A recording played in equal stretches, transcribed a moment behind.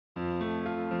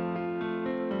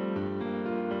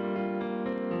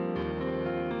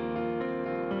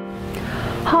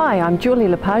Hi, I'm Julie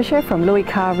Lepage from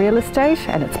Carr Real Estate,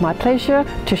 and it's my pleasure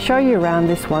to show you around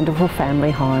this wonderful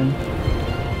family home.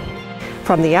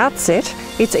 From the outset,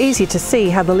 it's easy to see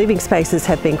how the living spaces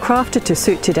have been crafted to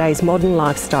suit today's modern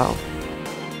lifestyle.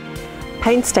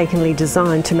 Painstakingly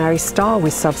designed to marry style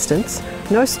with substance,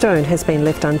 no stone has been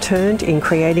left unturned in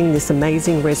creating this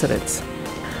amazing residence.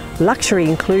 Luxury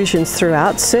inclusions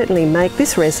throughout certainly make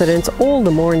this residence all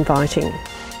the more inviting.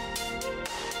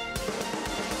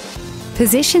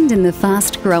 Positioned in the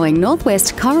fast-growing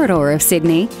northwest corridor of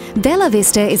Sydney, Bella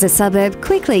Vista is a suburb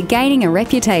quickly gaining a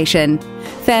reputation.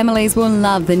 Families will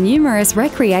love the numerous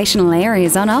recreational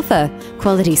areas on offer,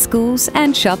 quality schools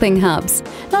and shopping hubs,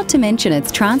 not to mention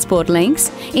its transport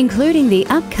links, including the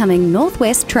upcoming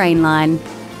Northwest train line.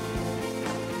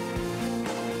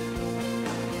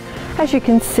 As you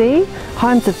can see,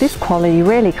 homes of this quality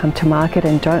rarely come to market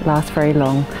and don't last very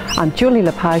long. I'm Julie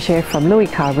Lepage from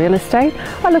Carr Real Estate.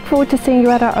 I look forward to seeing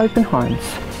you at our open homes.